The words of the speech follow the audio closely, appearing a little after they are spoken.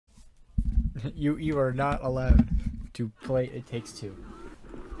You are not allowed to play It Takes Two.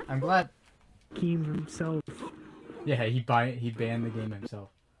 I'm glad. Keem himself. Yeah, he banned the game himself.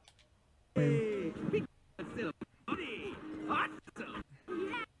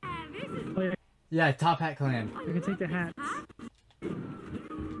 Oh yeah, Yeah, Top Hat Clan. I can take the hats.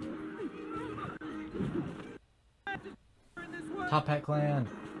 Top Hat Clan.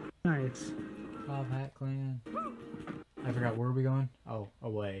 Nice. Top Hat Clan. I forgot, where are we going? Oh,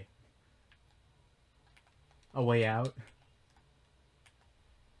 away. A way out.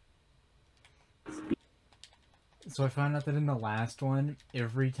 So I found out that in the last one,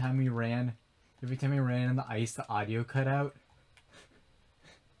 every time we ran in the ice, the audio cut out.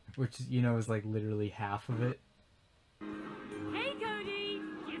 Which, you know, is like literally half of it. Hey Cody,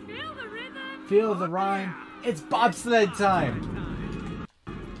 you feel the rhythm? Feel the rhyme. It's bobsled time.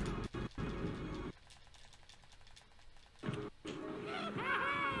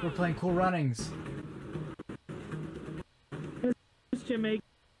 We're playing Cool Runnings. It's Jimmy.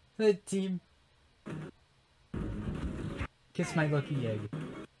 The team. Kiss my lucky egg.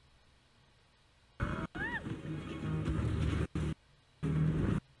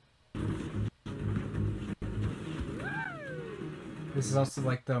 This is also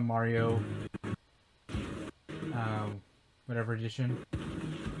like the Mario, whatever edition.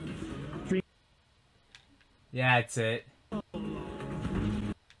 Yeah, it's it.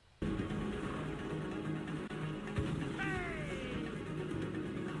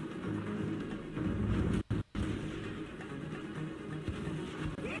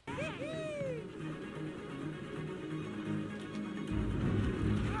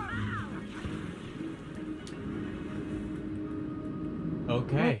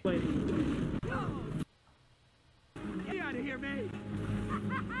 Okay. Wait. Get out of here, mate!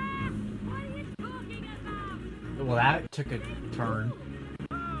 What are you talking about? Well, that took a turn.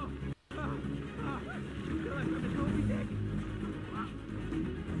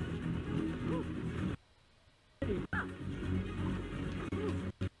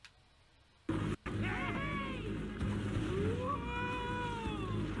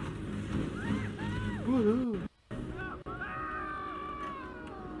 Woohoo!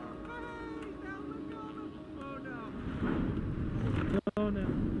 Oh no.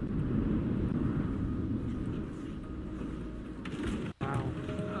 Wow.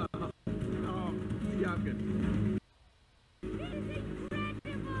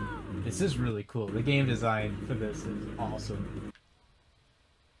 This is really cool. The game design for this is awesome.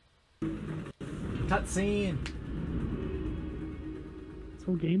 Cutscene! This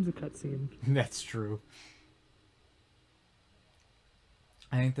whole game's a cutscene. That's true.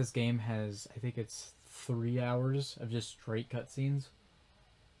 I think this game has, I think it's 3 hours of just straight cutscenes.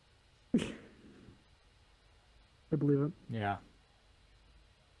 I believe it. Yeah.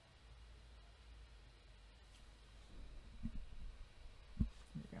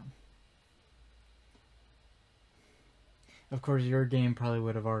 There you go. Of course, your game probably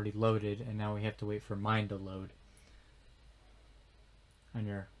would have already loaded, and now we have to wait for mine to load. On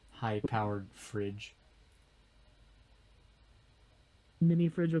your high-powered fridge. Mini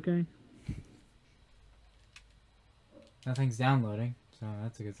fridge, okay? Nothing's downloading, so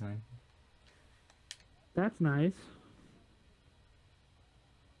that's a good sign. That's nice.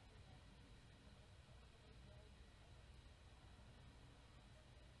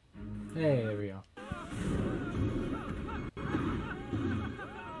 Hey, there we go.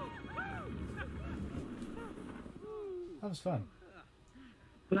 That was fun.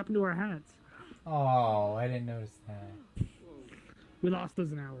 What happened to our hats? Oh, I didn't notice that. We lost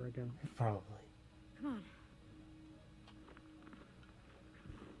those an hour ago. Probably. Come on.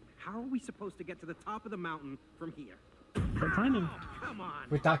 How are we supposed to get to the top of the mountain from here? Start climbing. Come on.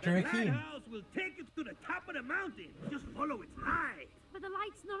 With Dr. The McKean. lighthouse will take us to the top of the mountain. Just follow its light. But the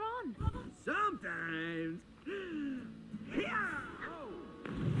light's not on. Sometimes. Yeah.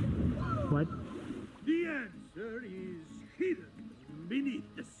 What? The answer is hidden beneath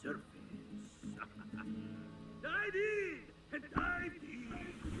the surface. Dive in and dive deep.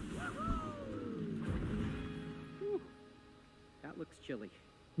 Whew. That looks chilly.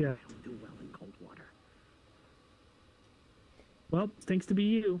 Yeah. I don't do well in cold water. Well, thanks to be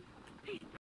you.